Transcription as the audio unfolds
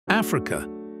Africa,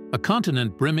 a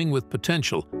continent brimming with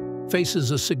potential,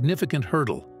 faces a significant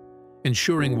hurdle: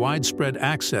 ensuring widespread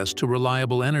access to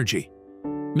reliable energy.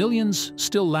 Millions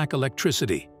still lack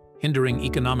electricity, hindering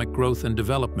economic growth and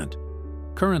development.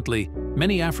 Currently,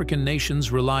 many African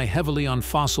nations rely heavily on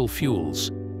fossil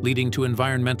fuels, leading to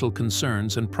environmental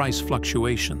concerns and price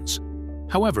fluctuations.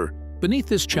 However, beneath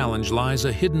this challenge lies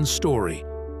a hidden story: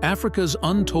 Africa's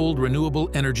untold renewable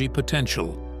energy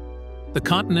potential. The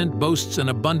continent boasts an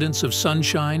abundance of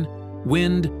sunshine,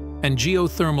 wind, and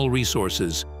geothermal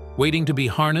resources, waiting to be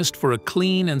harnessed for a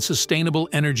clean and sustainable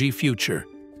energy future.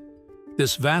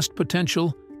 This vast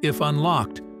potential, if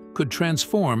unlocked, could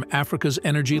transform Africa's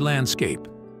energy landscape.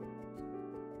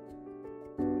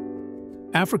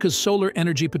 Africa's solar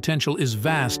energy potential is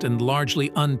vast and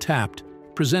largely untapped,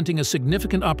 presenting a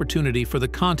significant opportunity for the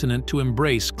continent to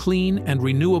embrace clean and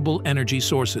renewable energy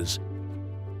sources.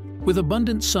 With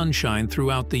abundant sunshine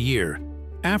throughout the year,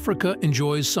 Africa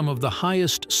enjoys some of the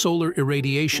highest solar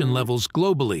irradiation levels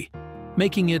globally,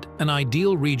 making it an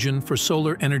ideal region for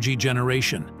solar energy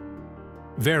generation.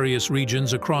 Various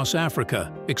regions across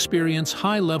Africa experience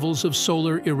high levels of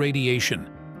solar irradiation,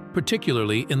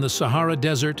 particularly in the Sahara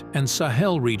Desert and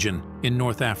Sahel region in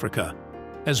North Africa,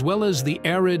 as well as the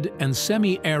arid and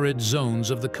semi-arid zones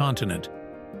of the continent.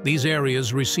 These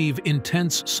areas receive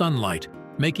intense sunlight,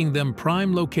 making them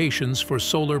prime locations for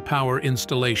solar power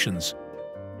installations.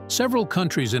 Several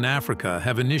countries in Africa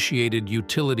have initiated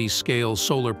utility-scale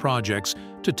solar projects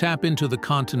to tap into the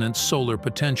continent's solar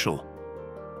potential.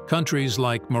 Countries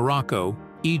like Morocco,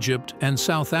 Egypt, and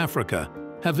South Africa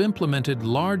have implemented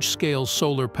large-scale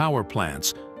solar power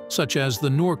plants, such as the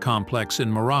Noor Complex in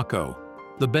Morocco,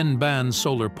 the Benban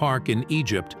Solar Park in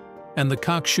Egypt, and the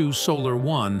Kakshu Solar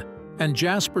 1 and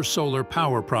Jasper Solar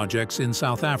Power projects in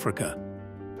South Africa.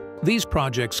 These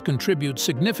projects contribute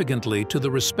significantly to the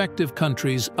respective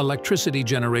countries' electricity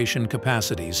generation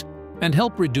capacities and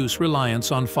help reduce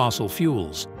reliance on fossil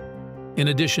fuels. In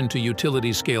addition to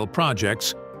utility-scale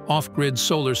projects, off-grid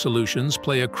solar solutions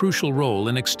play a crucial role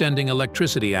in extending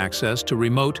electricity access to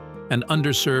remote and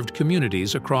underserved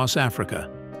communities across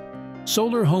Africa.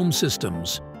 Solar home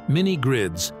systems,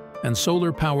 mini-grids, and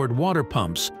solar-powered water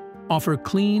pumps offer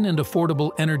clean and affordable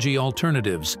energy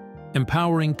alternatives,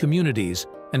 empowering communities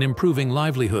and improving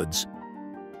livelihoods.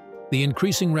 The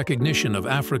increasing recognition of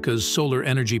Africa's solar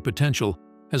energy potential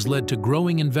has led to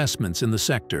growing investments in the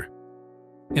sector.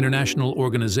 International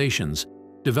organizations,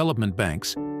 development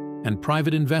banks, and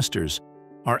private investors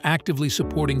are actively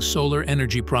supporting solar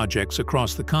energy projects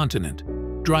across the continent,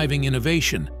 driving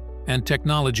innovation and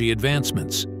technology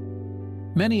advancements.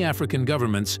 Many African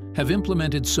governments have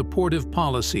implemented supportive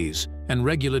policies and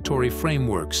regulatory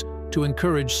frameworks to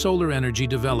encourage solar energy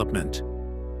development.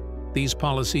 These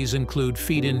policies include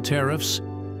feed-in tariffs,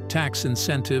 tax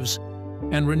incentives,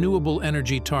 and renewable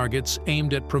energy targets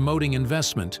aimed at promoting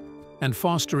investment and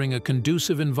fostering a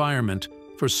conducive environment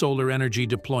for solar energy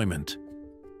deployment.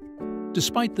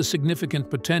 Despite the significant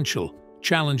potential,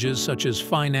 challenges such as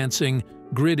financing,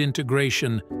 grid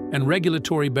integration, and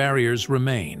regulatory barriers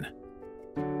remain.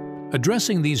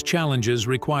 Addressing these challenges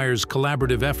requires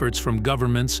collaborative efforts from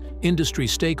governments, industry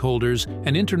stakeholders,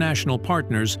 and international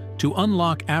partners to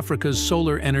unlock Africa's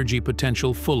solar energy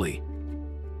potential fully.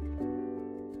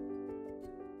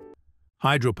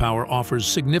 Hydropower offers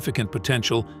significant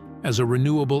potential as a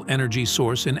renewable energy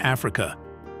source in Africa,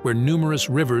 where numerous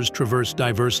rivers traverse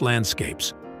diverse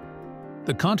landscapes.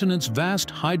 The continent's vast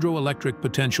hydroelectric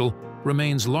potential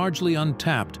remains largely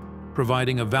untapped,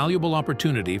 providing a valuable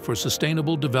opportunity for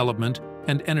sustainable development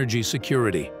and energy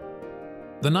security.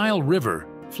 The Nile River,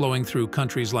 flowing through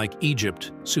countries like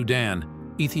Egypt,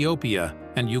 Sudan, Ethiopia,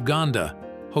 and Uganda,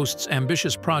 hosts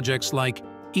ambitious projects like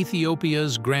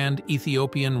Ethiopia's Grand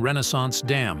Ethiopian Renaissance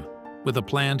Dam, with a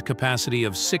planned capacity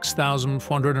of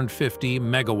 6,450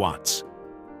 megawatts.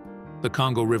 The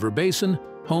Congo River Basin,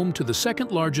 home to the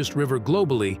second-largest river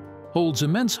globally, holds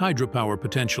immense hydropower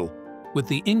potential, with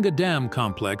the Inga Dam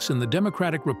complex in the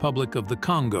Democratic Republic of the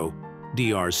Congo,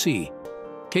 DRC,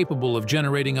 capable of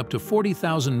generating up to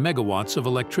 40,000 megawatts of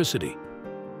electricity.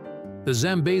 The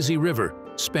Zambezi River,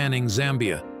 spanning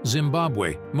Zambia,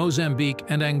 Zimbabwe, Mozambique,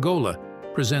 and Angola,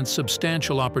 presents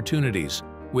substantial opportunities,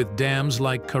 with dams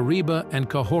like Kariba and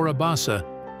Cahora Bassa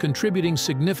contributing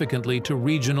significantly to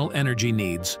regional energy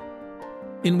needs.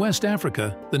 In West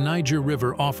Africa, the Niger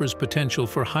River offers potential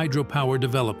for hydropower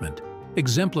development,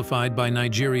 exemplified by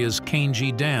Nigeria's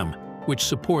Kainji Dam, which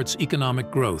supports economic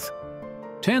growth.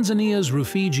 Tanzania's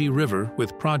Rufiji River,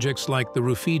 with projects like the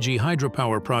Rufiji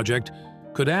Hydropower Project,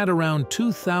 could add around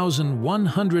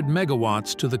 2,100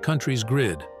 megawatts to the country's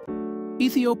grid.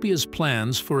 Ethiopia's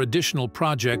plans for additional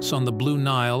projects on the Blue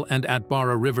Nile and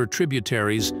Atbara River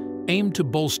tributaries aim to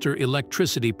bolster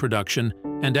electricity production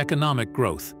and economic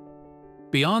growth.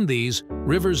 Beyond these,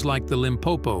 rivers like the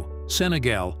Limpopo,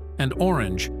 Senegal, and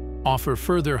Orange offer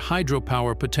further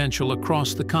hydropower potential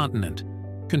across the continent,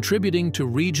 contributing to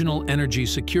regional energy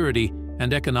security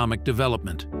and economic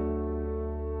development.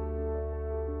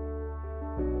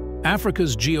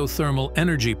 Africa's geothermal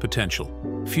energy potential,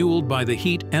 fueled by the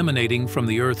heat emanating from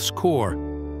the Earth's core,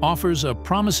 offers a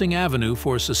promising avenue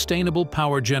for sustainable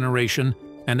power generation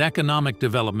and economic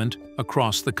development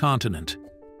across the continent.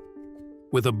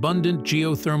 With abundant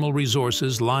geothermal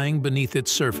resources lying beneath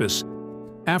its surface,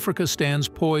 Africa stands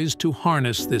poised to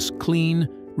harness this clean,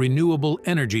 renewable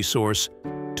energy source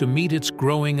to meet its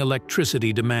growing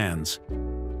electricity demands.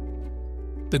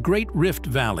 The Great Rift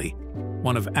Valley,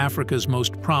 one of Africa's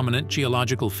most prominent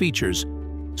geological features,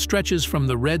 stretches from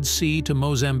the Red Sea to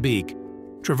Mozambique,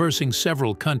 traversing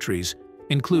several countries,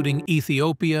 including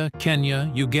Ethiopia,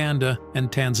 Kenya, Uganda,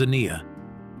 and Tanzania.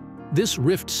 This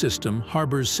rift system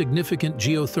harbors significant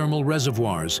geothermal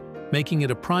reservoirs, making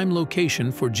it a prime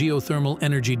location for geothermal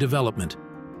energy development.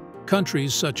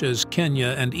 Countries such as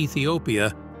Kenya and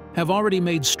Ethiopia have already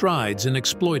made strides in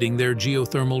exploiting their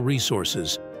geothermal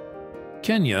resources.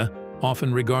 Kenya,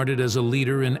 often regarded as a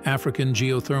leader in African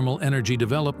geothermal energy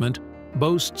development,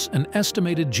 boasts an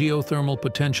estimated geothermal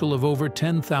potential of over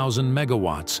 10,000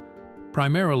 megawatts,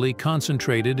 primarily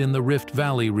concentrated in the Rift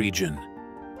Valley region.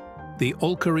 The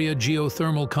Olkaria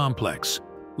Geothermal Complex,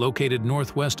 located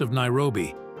northwest of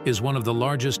Nairobi, is one of the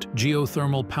largest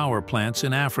geothermal power plants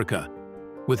in Africa,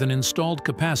 with an installed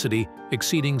capacity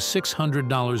exceeding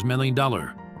 $600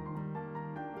 million.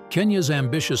 Kenya's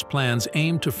ambitious plans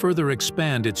aim to further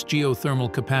expand its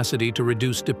geothermal capacity to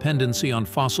reduce dependency on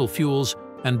fossil fuels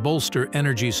and bolster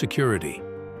energy security.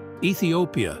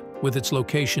 Ethiopia, with its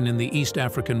location in the East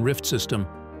African Rift System,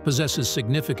 possesses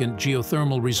significant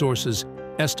geothermal resources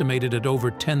estimated at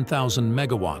over 10,000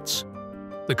 megawatts.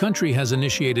 The country has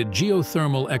initiated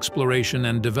geothermal exploration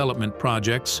and development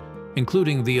projects,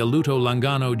 including the Aluto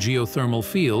Langano geothermal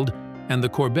field and the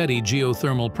Korbeti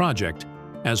geothermal project,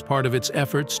 as part of its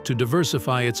efforts to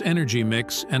diversify its energy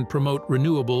mix and promote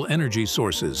renewable energy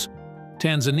sources.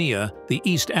 Tanzania, the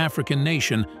East African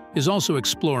nation, is also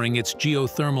exploring its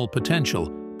geothermal potential,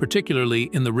 particularly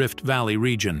in the Rift Valley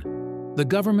region. The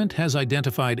government has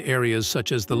identified areas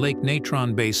such as the Lake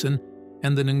Natron Basin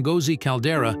and the Ngozi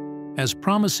Caldera as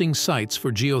promising sites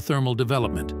for geothermal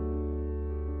development.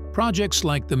 Projects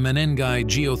like the Menengai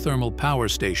Geothermal Power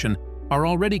Station are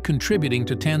already contributing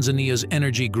to Tanzania's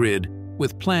energy grid,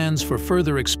 with plans for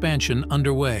further expansion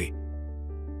underway.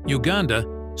 Uganda,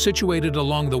 situated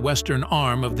along the western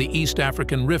arm of the East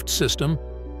African Rift System,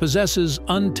 possesses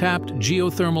untapped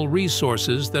geothermal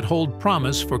resources that hold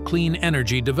promise for clean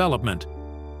energy development.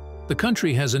 The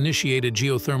country has initiated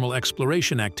geothermal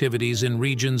exploration activities in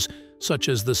regions such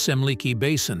as the Semliki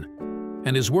Basin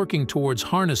and is working towards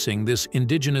harnessing this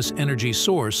indigenous energy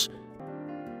source.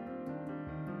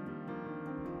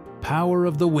 Power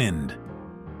of the wind.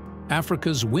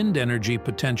 Africa's wind energy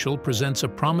potential presents a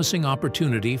promising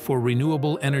opportunity for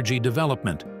renewable energy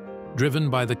development, driven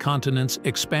by the continent's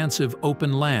expansive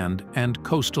open land and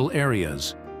coastal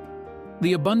areas.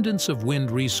 The abundance of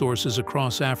wind resources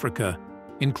across Africa,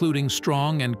 including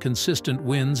strong and consistent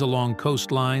winds along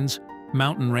coastlines,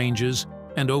 mountain ranges,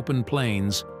 and open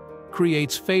plains,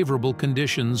 creates favorable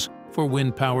conditions for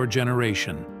wind power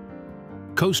generation.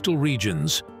 Coastal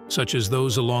regions, such as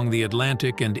those along the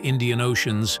Atlantic and Indian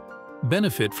Oceans,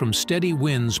 benefit from steady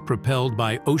winds propelled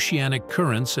by oceanic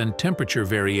currents and temperature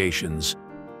variations,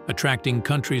 attracting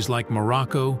countries like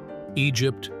Morocco,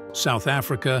 Egypt, South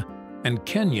Africa, and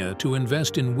Kenya to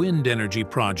invest in wind energy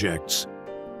projects.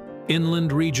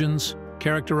 Inland regions,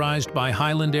 characterized by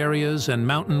highland areas and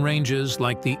mountain ranges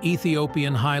like the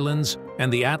Ethiopian highlands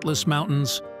and the Atlas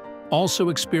Mountains, also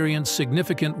experience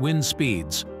significant wind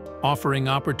speeds, offering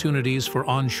opportunities for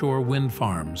onshore wind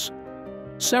farms.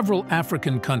 Several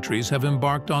African countries have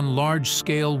embarked on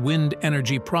large-scale wind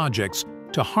energy projects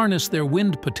to harness their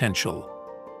wind potential.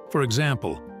 For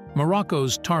example,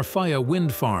 Morocco's Tarfaya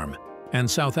Wind Farm and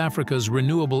South Africa's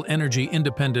Renewable Energy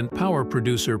Independent Power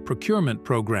Producer Procurement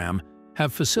Program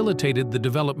have facilitated the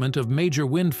development of major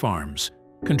wind farms,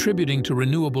 contributing to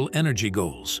renewable energy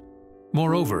goals.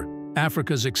 Moreover,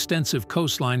 Africa's extensive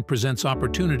coastline presents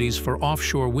opportunities for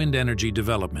offshore wind energy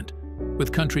development,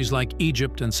 with countries like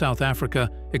Egypt and South Africa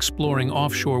exploring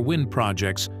offshore wind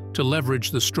projects to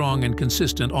leverage the strong and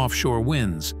consistent offshore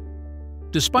winds.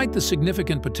 Despite the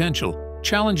significant potential,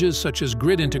 challenges such as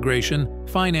grid integration,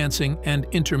 financing, and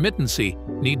intermittency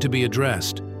need to be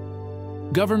addressed.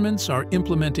 governments are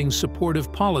implementing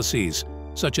supportive policies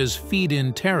such as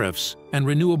feed-in tariffs and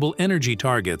renewable energy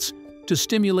targets to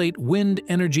stimulate wind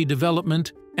energy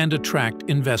development and attract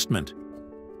investment.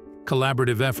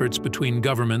 Collaborative efforts between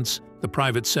governments, the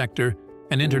private sector,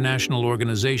 and international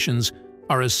organizations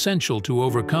are essential to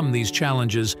overcome these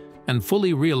challenges and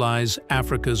fully realize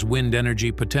Africa's wind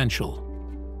energy potential.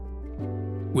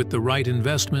 With the right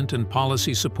investment and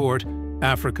policy support,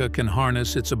 Africa can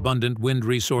harness its abundant wind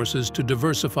resources to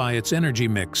diversify its energy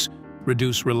mix,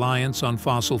 reduce reliance on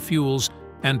fossil fuels,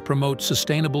 and promote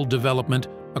sustainable development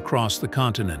across the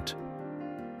continent.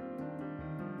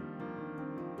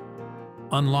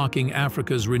 Unlocking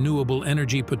Africa's renewable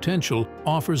energy potential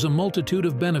offers a multitude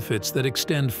of benefits that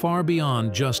extend far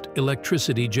beyond just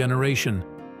electricity generation.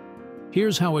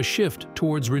 Here's how a shift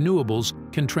towards renewables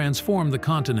can transform the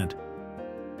continent.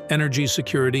 Energy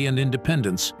security and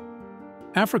independence.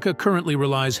 Africa currently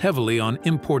relies heavily on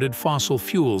imported fossil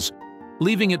fuels,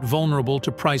 leaving it vulnerable to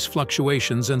price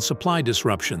fluctuations and supply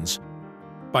disruptions.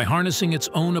 By harnessing its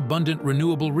own abundant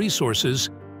renewable resources,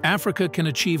 Africa can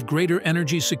achieve greater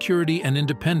energy security and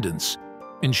independence,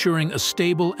 ensuring a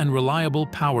stable and reliable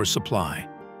power supply.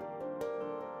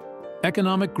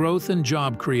 Economic growth and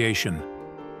job creation.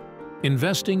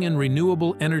 Investing in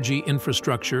renewable energy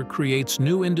infrastructure creates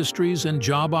new industries and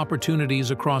job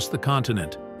opportunities across the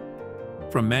continent.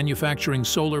 From manufacturing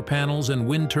solar panels and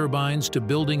wind turbines to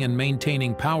building and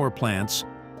maintaining power plants,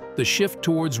 the shift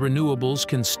towards renewables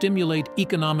can stimulate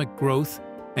economic growth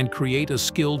and create a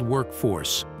skilled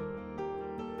workforce.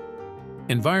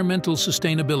 Environmental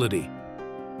sustainability.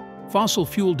 Fossil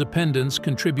fuel dependence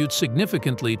contributes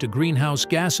significantly to greenhouse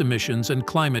gas emissions and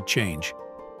climate change.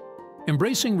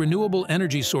 Embracing renewable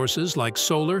energy sources like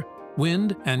solar,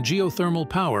 wind, and geothermal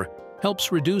power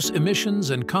helps reduce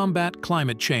emissions and combat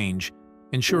climate change,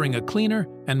 ensuring a cleaner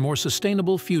and more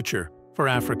sustainable future for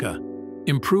Africa.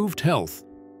 Improved health.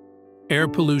 Air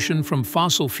pollution from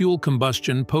fossil fuel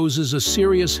combustion poses a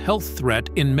serious health threat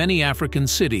in many African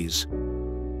cities.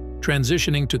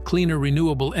 Transitioning to cleaner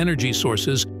renewable energy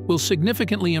sources will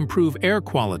significantly improve air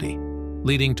quality,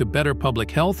 leading to better public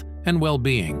health and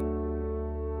well-being.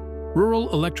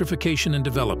 Rural electrification and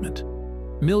development.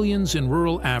 Millions in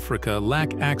rural Africa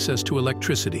lack access to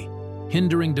electricity,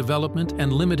 hindering development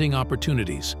and limiting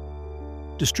opportunities.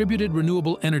 Distributed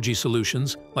renewable energy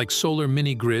solutions like solar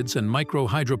mini-grids and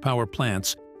micro-hydropower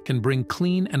plants can bring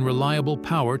clean and reliable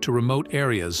power to remote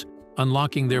areas,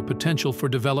 unlocking their potential for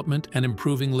development and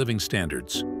improving living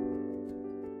standards.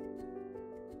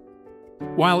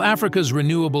 While Africa's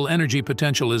renewable energy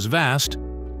potential is vast,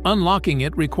 unlocking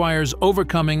it requires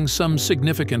overcoming some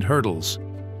significant hurdles.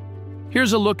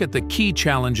 Here's a look at the key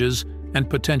challenges and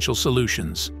potential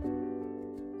solutions.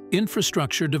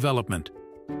 Infrastructure development.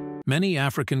 Many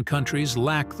African countries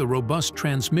lack the robust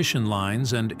transmission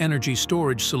lines and energy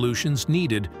storage solutions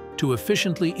needed to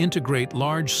efficiently integrate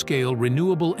large-scale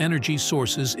renewable energy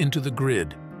sources into the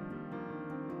grid.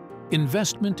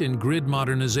 Investment in grid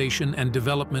modernization and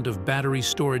development of battery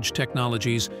storage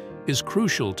technologies is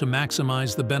crucial to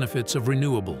maximize the benefits of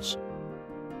renewables.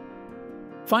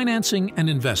 Financing and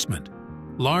investment.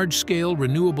 Large-scale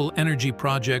renewable energy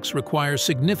projects require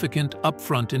significant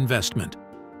upfront investment.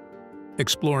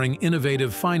 Exploring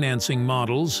innovative financing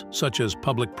models, such as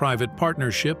public-private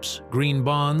partnerships, green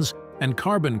bonds, and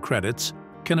carbon credits,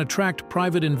 can attract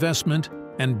private investment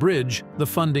and bridge the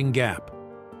funding gap.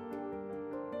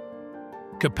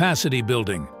 Capacity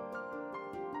building.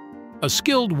 A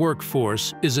skilled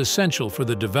workforce is essential for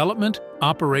the development,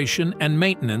 operation, and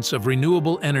maintenance of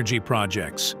renewable energy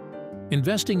projects.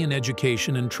 Investing in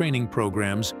education and training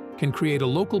programs can create a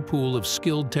local pool of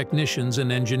skilled technicians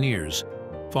and engineers,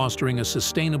 fostering a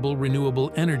sustainable renewable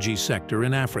energy sector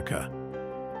in Africa.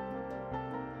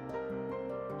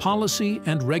 Policy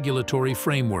and regulatory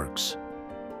frameworks.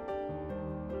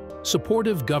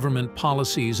 Supportive government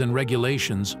policies and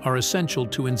regulations are essential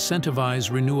to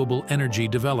incentivize renewable energy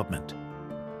development.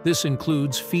 This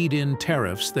includes feed-in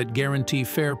tariffs that guarantee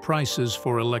fair prices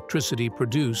for electricity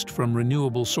produced from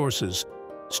renewable sources,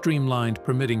 streamlined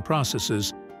permitting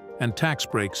processes, and tax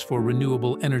breaks for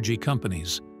renewable energy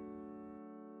companies.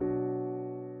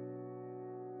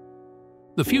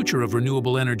 The future of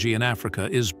renewable energy in Africa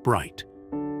is bright.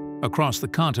 Across the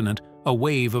continent, a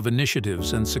wave of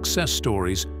initiatives and success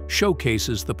stories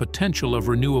showcases the potential of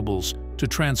renewables to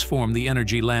transform the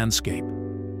energy landscape.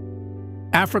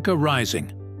 Africa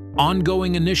Rising: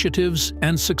 ongoing initiatives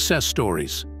and success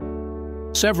stories.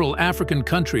 Several African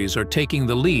countries are taking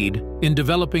the lead in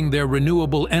developing their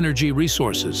renewable energy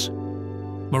resources.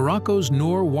 Morocco's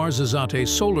Noor Ouarzazate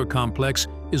solar complex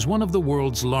is one of the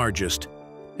world's largest,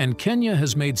 and Kenya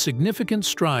has made significant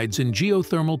strides in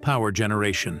geothermal power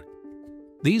generation.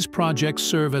 These projects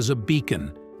serve as a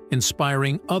beacon,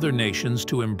 inspiring other nations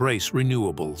to embrace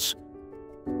renewables.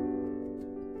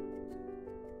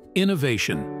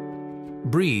 Innovation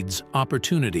breeds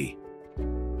opportunity.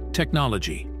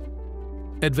 Technology.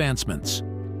 Advancements.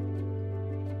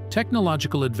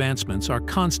 Technological advancements are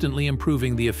constantly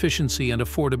improving the efficiency and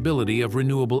affordability of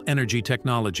renewable energy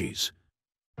technologies.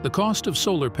 The cost of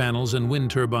solar panels and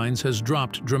wind turbines has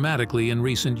dropped dramatically in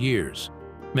recent years,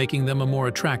 making them a more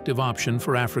attractive option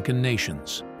for African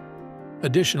nations.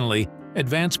 Additionally,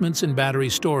 advancements in battery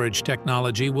storage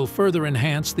technology will further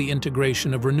enhance the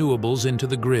integration of renewables into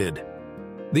the grid.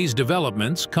 These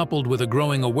developments, coupled with a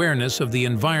growing awareness of the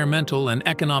environmental and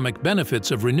economic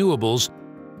benefits of renewables,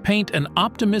 paint an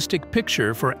optimistic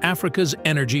picture for Africa's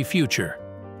energy future.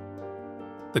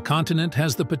 The continent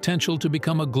has the potential to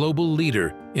become a global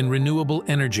leader in renewable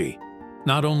energy,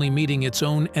 not only meeting its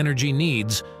own energy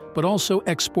needs, but also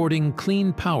exporting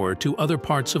clean power to other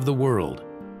parts of the world.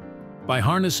 By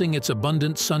harnessing its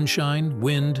abundant sunshine,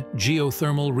 wind,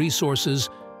 geothermal resources,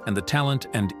 and the talent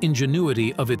and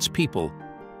ingenuity of its people,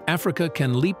 Africa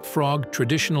can leapfrog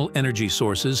traditional energy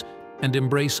sources and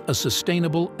embrace a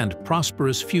sustainable and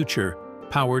prosperous future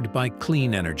powered by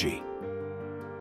clean energy.